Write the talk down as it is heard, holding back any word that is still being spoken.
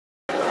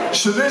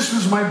So this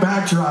was my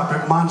backdrop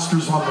at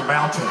Monsters on the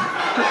Mountain.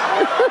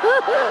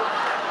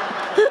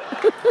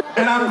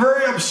 And I'm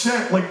very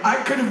upset. Like,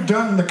 I could have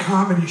done the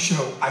comedy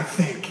show, I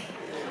think.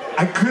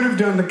 I could have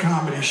done the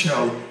comedy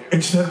show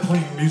instead of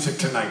playing music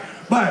tonight.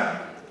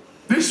 But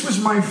this was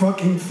my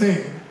fucking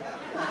thing.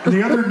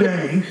 The other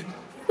day,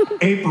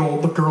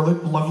 April, the girl,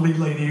 the lovely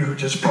lady who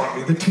just brought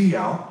me the tea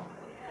out,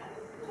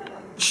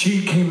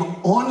 she came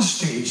on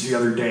stage the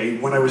other day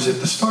when I was at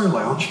the Star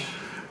Lounge,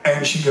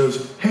 and she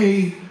goes,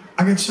 "Hey,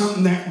 I got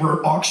something that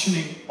we're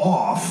auctioning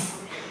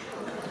off.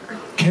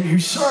 Can you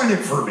sign it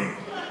for me?"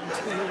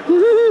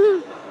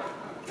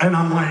 And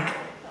I'm like,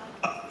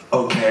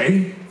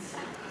 okay.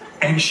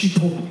 And she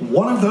pulled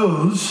one of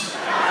those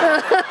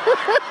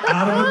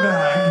out of a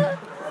bag,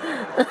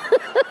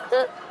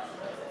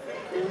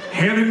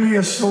 handed me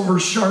a silver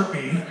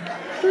Sharpie,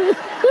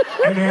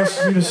 and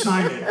asked me to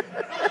sign it.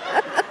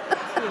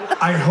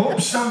 I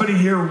hope somebody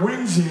here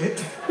wins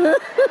it.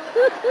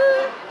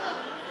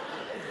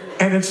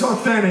 And it's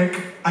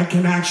authentic. I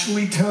can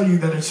actually tell you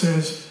that it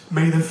says,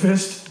 "May the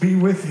fist be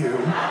with you.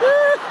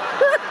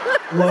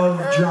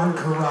 Love, John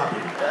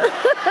CORABI."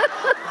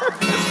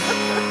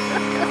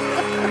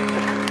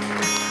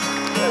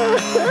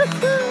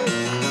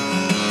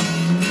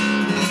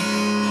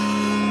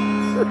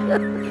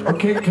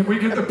 Okay, can we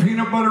get the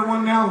peanut butter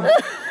one now?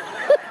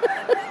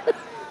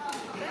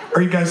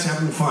 Are you guys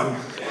having fun?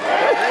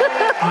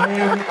 I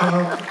am,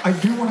 I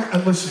do want to,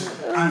 listen,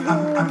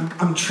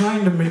 I'm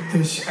trying to make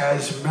this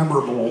as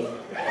memorable.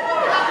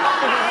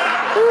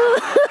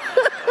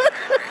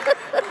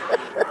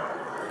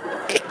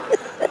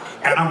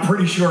 And I'm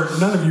pretty sure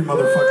none of you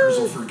motherfuckers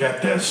will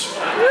forget this.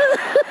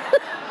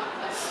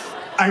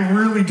 I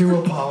really do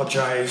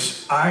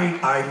apologize.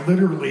 I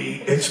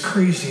literally, it's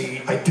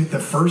crazy. I did the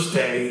first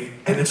day,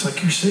 and it's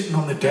like you're sitting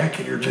on the deck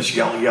and you're just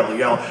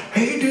yell.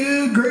 "Hey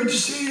dude, great to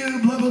see you,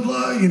 blah, blah,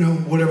 blah," you know,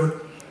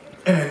 whatever.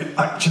 And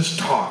I just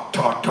talk.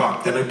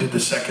 Then I did the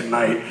second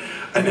night,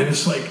 and then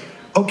it's like,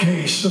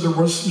 okay, so there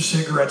was some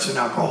cigarettes and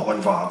alcohol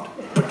involved,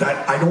 but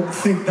that, I don't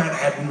think that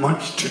had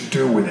much to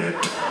do with it.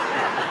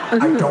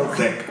 I don't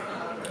think.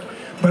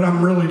 But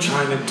I'm really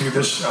trying to do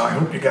this. I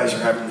hope you guys are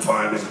having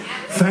fun. And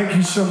thank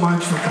you so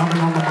much for coming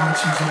on the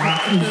Monsters and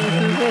Mountains.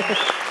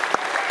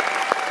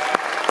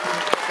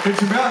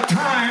 It's about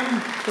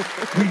time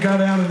we got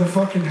out of the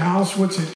fucking house. What's it?